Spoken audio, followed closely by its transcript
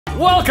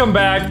Welcome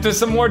back to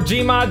some more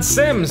Gmod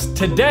Sims.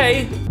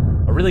 Today,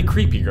 a really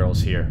creepy girl's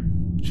here.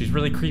 She's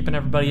really creeping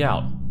everybody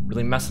out,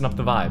 really messing up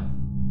the vibe.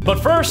 But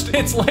first,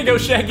 it's Lego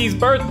Shaggy's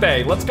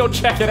birthday. Let's go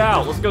check it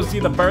out. Let's go see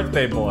the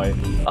birthday boy.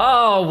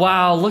 Oh,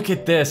 wow, look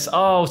at this.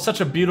 Oh,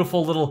 such a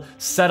beautiful little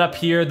setup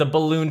here. The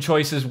balloon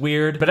choice is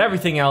weird, but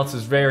everything else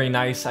is very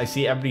nice. I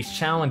see everybody's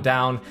chowing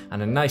down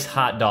on a nice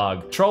hot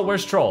dog. Troll,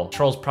 where's Troll?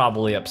 Troll's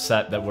probably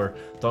upset that we're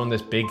throwing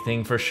this big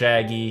thing for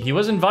Shaggy. He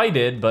was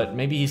invited, but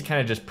maybe he's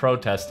kind of just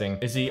protesting.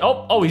 Is he?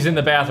 Oh, he's in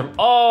the bathroom.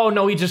 Oh,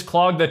 no, he just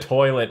clogged the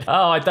toilet.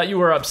 Oh, I thought you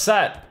were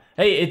upset.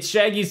 Hey, it's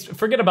Shaggy's,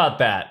 forget about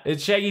that.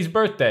 It's Shaggy's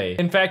birthday.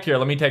 In fact, here,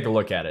 let me take a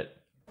look at it.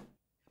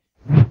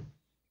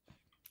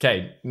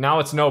 Okay, now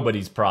it's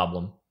nobody's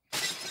problem.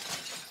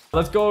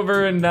 Let's go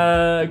over and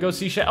go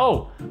see Shaggy.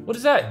 Oh, what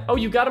is that? Oh,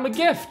 you got him a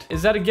gift.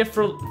 Is that a gift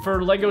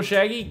for Lego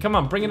Shaggy? Come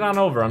on, bring it on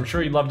over. I'm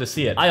sure you'd love to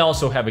see it. I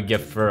also have a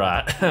gift for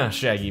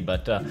Shaggy,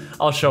 but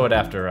I'll show it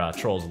after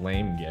Troll's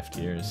lame gift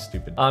here. Is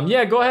stupid.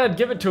 Yeah, go ahead,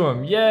 give it to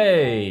him.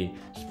 Yay.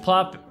 Just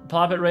plop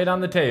it right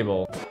on the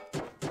table.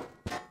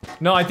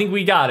 No, I think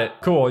we got it.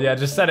 Cool, yeah,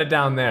 just set it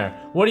down there.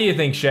 What do you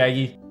think,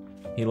 Shaggy?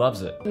 He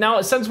loves it. Now,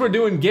 since we're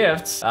doing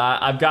gifts,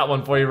 I've got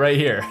one for you right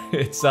here.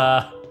 It's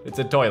a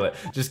toilet.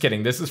 Just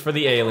kidding, this is for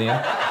the alien.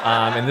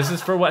 And this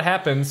is for what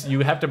happens.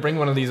 You have to bring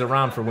one of these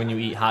around for when you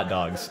eat hot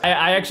dogs.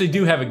 I actually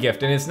do have a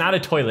gift, and it's not a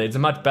toilet. It's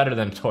much better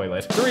than a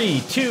toilet.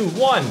 3, 2,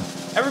 1.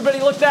 Everybody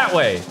look that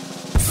way.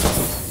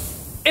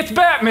 It's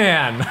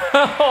Batman!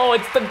 Oh,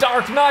 it's the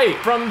Dark Knight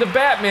from the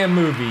Batman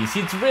movies.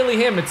 It's really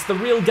him, it's the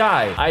real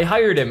guy. I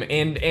hired him,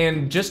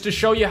 and just to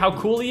show you how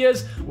cool he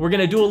is, we're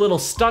gonna do a little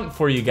stunt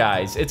for you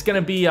guys. It's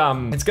gonna be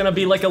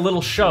like a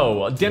little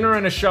show, a dinner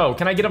and a show.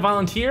 Can I get a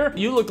volunteer?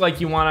 You look like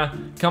you wanna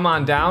come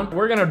on down.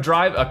 We're gonna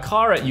drive a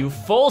car at you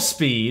full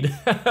speed,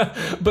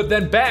 but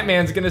then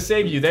Batman's gonna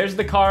save you. There's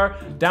the car,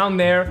 down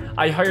there.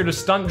 I hired a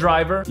stunt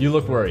driver. You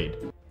look worried.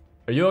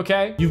 Are you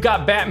okay? You've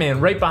got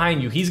Batman right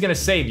behind you. He's gonna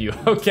save you.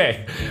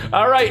 Okay.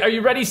 All right, are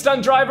you ready,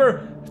 stunt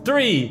driver?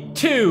 3,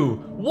 2,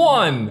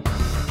 1.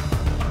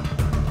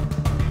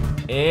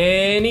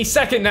 Any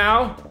second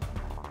now.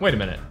 Wait a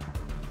minute.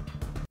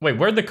 Wait,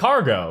 where'd the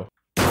car go?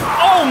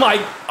 Oh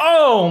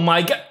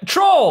my God,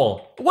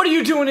 Troll! What are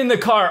you doing in the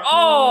car?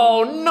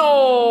 Oh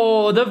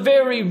no, the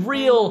very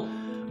real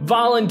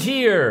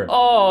volunteer.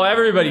 Oh,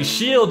 everybody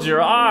shield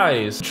your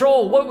eyes.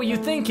 Troll, what were you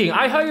thinking?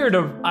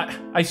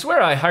 I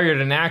swear I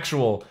hired an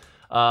actual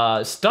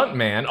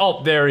stuntman.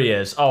 Oh, there he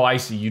is. Oh, I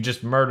see. You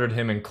just murdered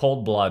him in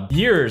cold blood.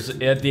 Years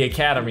at the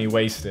academy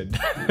wasted.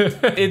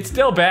 It's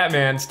still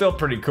Batman, still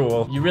pretty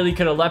cool. You really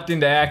could have leapt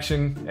into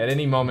action at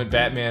any moment,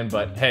 Batman,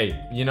 but hey,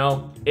 you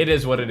know, it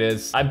is what it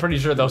is. I'm pretty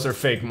sure those are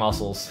fake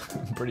muscles.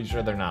 I'm pretty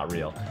sure they're not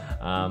real.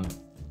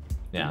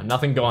 Yeah,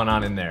 nothing going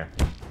on in there.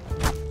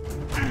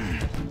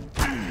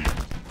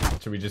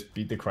 Should we just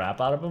beat the crap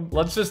out of him?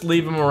 Let's just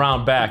leave him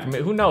around back. I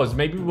mean, who knows?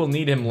 Maybe we'll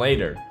need him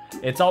later.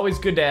 It's always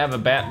good to have a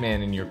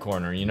Batman in your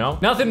corner, you know?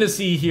 Nothing to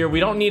see here. We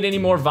don't need any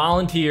more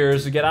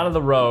volunteers. Get out of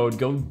the road.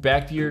 Go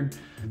back to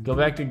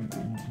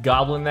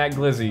gobbling that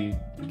glizzy.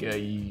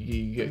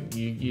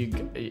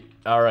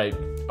 All right,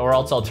 or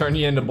else I'll turn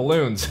you into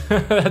balloons.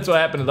 That's what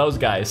happened to those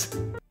guys.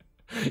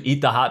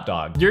 Eat the hot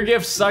dog. Your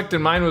gift sucked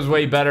and mine was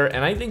way better,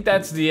 and I think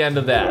that's the end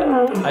of that.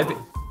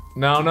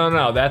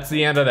 No, that's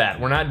the end of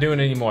that. We're not doing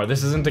it anymore.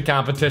 This isn't a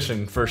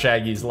competition for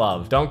Shaggy's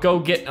love. Don't go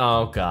get,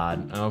 oh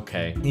God,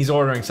 okay. He's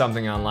ordering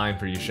something online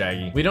for you,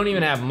 Shaggy. We don't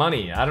even have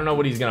money. I don't know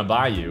what he's gonna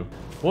buy you.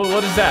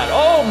 What is that?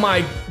 Oh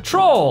my,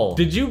 Troll!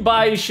 Did you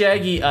buy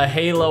Shaggy a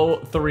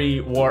Halo 3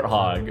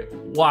 Warthog?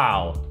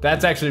 Wow,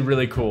 that's actually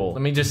really cool.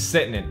 Let me just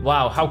sit in it.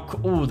 Wow, how,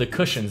 ooh, the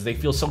cushions, they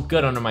feel so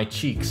good under my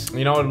cheeks.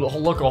 You know, it'd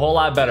look a whole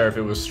lot better if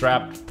it was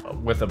strapped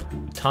with a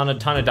ton of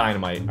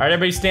dynamite. All right,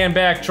 everybody stand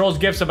back. Troll's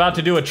gift's about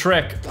to do a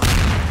trick.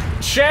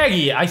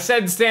 Shaggy, I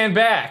said stand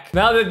back.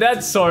 Now that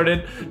that's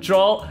sorted,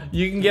 Troll,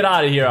 you can get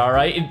out of here, all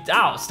right?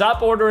 Ow,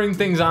 stop ordering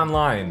things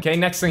online. Okay,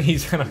 next thing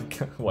he's gonna,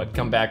 what,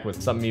 come back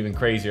with something even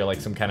crazier,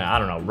 like some kind of, I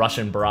don't know,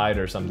 Russian bride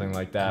or something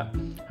like that.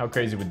 How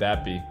crazy would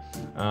that be?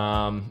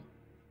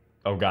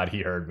 Oh God,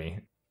 he heard me.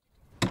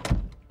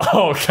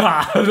 Oh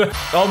God.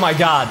 Oh my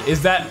God,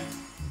 is that,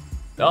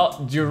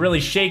 oh, you're really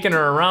shaking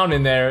her around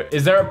in there.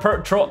 Is there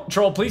a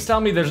Troll, please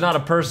tell me there's not a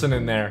person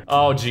in there.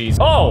 Oh geez.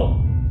 Oh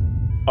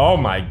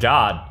my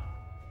God.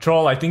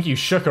 Troll, I think you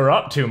shook her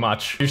up too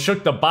much. You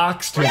shook the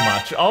box too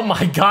much. Oh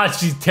my God,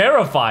 she's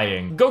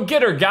terrifying. Go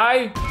get her,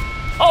 guy.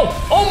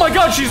 Oh my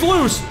God, she's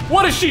loose.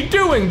 What is she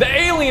doing? The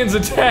alien's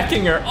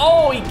attacking her.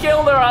 Oh, he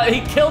killed her.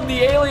 He killed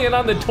the alien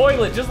on the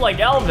toilet, just like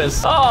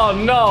Elvis. Oh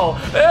no,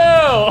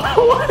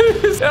 ew. What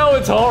is, oh,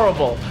 it's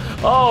horrible.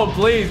 Oh,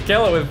 please,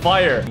 kill it with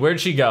fire.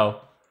 Where'd she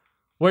go?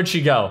 Where'd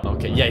she go?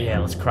 Okay, yeah,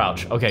 let's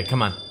crouch. Okay,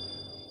 come on.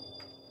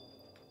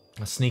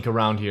 Let's sneak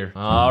around here.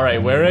 All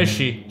right, where is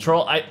she?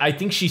 Troll, I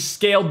think she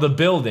scaled the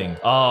building.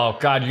 Oh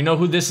God, you know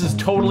who this is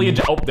totally a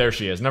job? Oh, there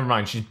she is, never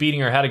mind. She's beating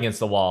her head against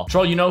the wall.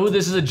 Troll, you know who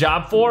this is a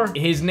job for?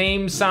 His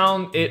name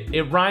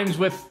it rhymes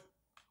with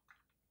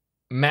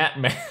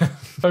Matman.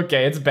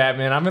 Okay, it's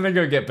Batman. I'm gonna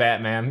go get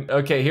Batman.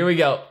 Okay, here we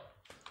go.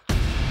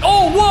 Oh!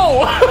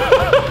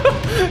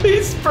 Oh!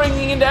 He's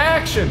springing into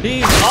action.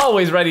 He's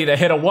always ready to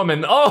hit a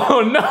woman.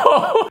 Oh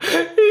no!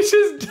 He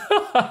just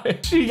died.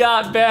 She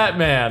got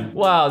Batman.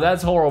 Wow,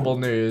 that's horrible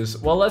news.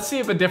 Well, let's see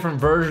if a different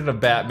version of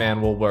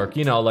Batman will work.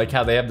 You know, like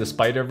how they have the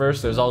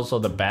Spider-Verse. There's also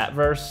the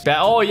Batverse.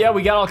 Oh yeah,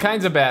 we got all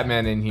kinds of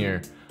Batman in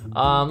here.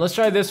 Let's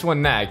try this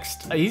one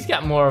next. He's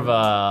got more of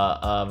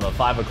a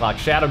 5 o'clock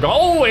shadow go.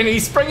 Oh, and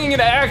he's springing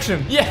into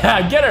action.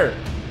 Yeah, get her.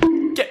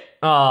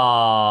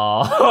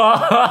 Oh.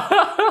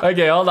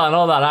 Okay, hold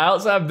on. I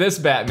also have this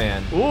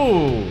Batman.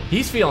 Ooh,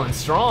 he's feeling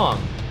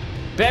strong.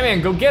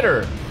 Batman, go get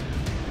her.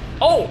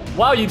 Oh,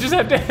 wow, you just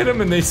have to hit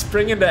him and they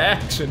spring into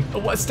action.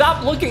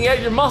 Stop looking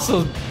at your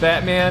muscles,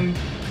 Batman.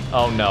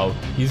 Oh no,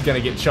 he's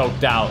gonna get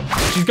choked out.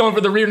 She's going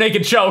for the rear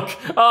naked choke.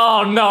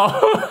 Oh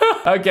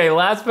no. Okay,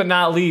 last but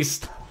not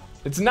least,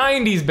 it's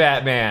 90s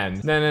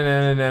Batman. No,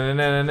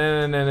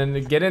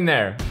 get in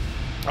there.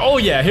 Oh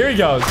yeah, here he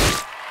goes.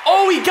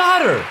 Oh, he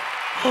got her.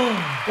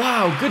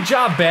 Wow, good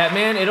job,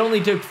 Batman. It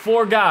only took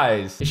 4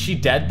 guys. Is she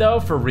dead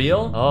though, for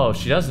real? Oh,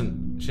 she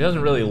doesn't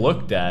really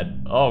look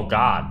dead. Oh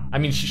God. I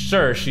mean,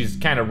 she's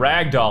kind of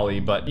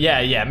ragdolly, but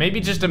yeah, maybe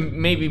just to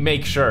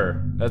make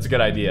sure. That's a good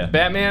idea.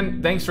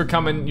 Batman, thanks for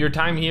coming. Your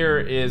time here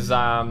is,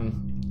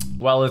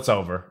 well, it's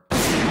over.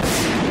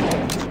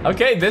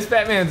 Okay, this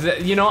Batman's,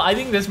 you know, I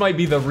think this might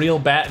be the real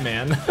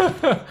Batman.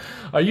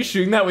 Are you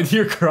shooting that with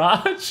your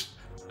crotch?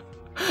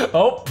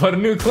 Oh, put a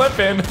new clip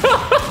in.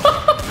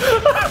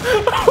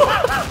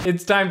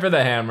 It's time for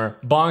the hammer.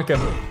 Bonk him.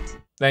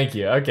 Thank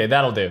you. Okay,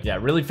 that'll do. Yeah,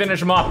 really finish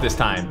him off this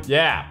time.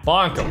 Yeah,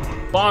 bonk him.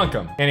 Bonk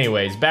him.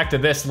 Anyways, back to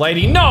this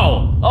lady.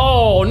 No!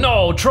 Oh,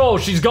 no, troll,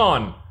 she's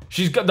gone.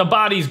 The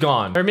body's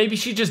gone. Or maybe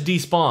she just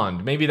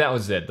despawned. Maybe that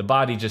was it. The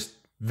body just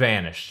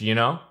vanished, you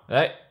know?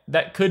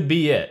 That could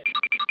be it.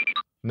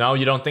 No,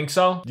 you don't think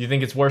so? Do you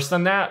think it's worse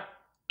than that?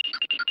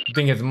 You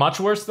think it's much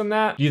worse than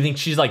that? Do you think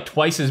she's like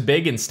twice as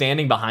big and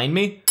standing behind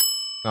me?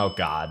 Oh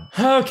God.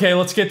 Okay,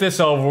 let's get this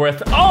over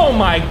with. Oh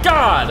my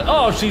God!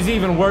 Oh, she's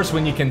even worse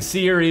when you can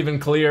see her even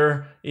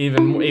clearer,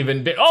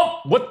 even big.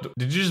 Oh, what?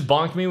 Did you just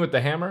bonk me with the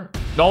hammer?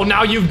 Oh,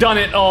 now you've done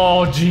it.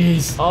 Oh,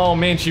 jeez. Oh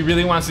man, she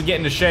really wants to get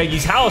into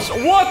Shaggy's house.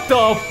 What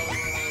the?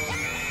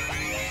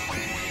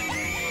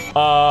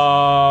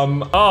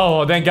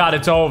 Oh, thank God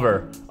it's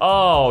over.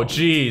 Oh,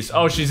 geez.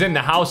 Oh, she's in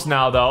the house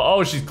now, though.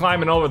 Oh, she's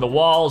climbing over the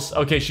walls.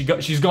 Okay,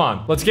 she's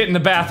gone. Let's get in the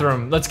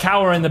bathroom. Let's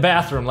cower in the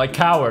bathroom like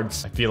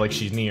cowards. I feel like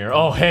she's near.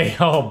 Oh, hey.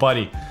 Oh,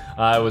 buddy.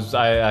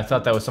 I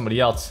thought that was somebody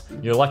else.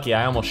 You're lucky.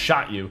 I almost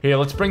shot you. Here,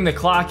 let's bring the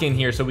clock in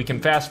here so we can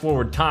fast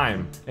forward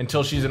time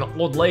until she's an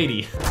old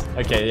lady.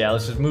 Okay, yeah,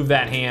 let's just move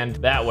that hand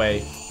that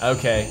way.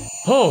 Okay.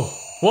 Oh,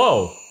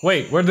 whoa.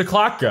 Wait, where'd the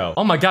clock go?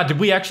 Oh my God, did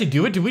we actually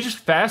do it? Did we just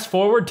fast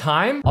forward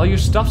time? All your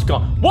stuff's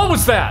gone. What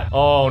was that?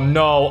 Oh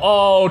no,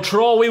 oh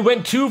troll, we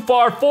went too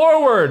far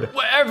forward.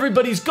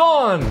 Everybody's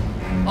gone.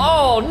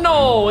 Oh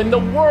no, and the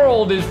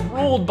world is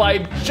ruled by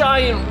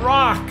giant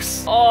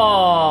rocks.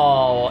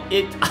 Oh,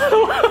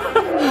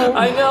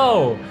 I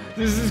know,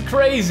 this is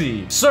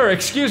crazy. Sir,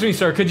 excuse me,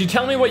 sir, could you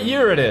tell me what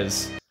year it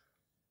is?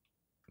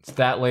 It's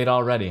that late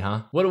already,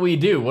 huh? What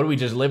do? What do we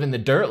just live in the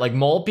dirt like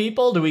mole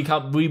people? Do we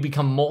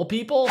become mole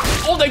people?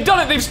 Oh, they've done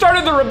it! They've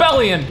started the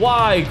rebellion!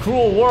 Why?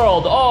 Cruel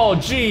world. Oh,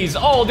 geez.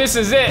 Oh, this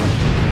is it.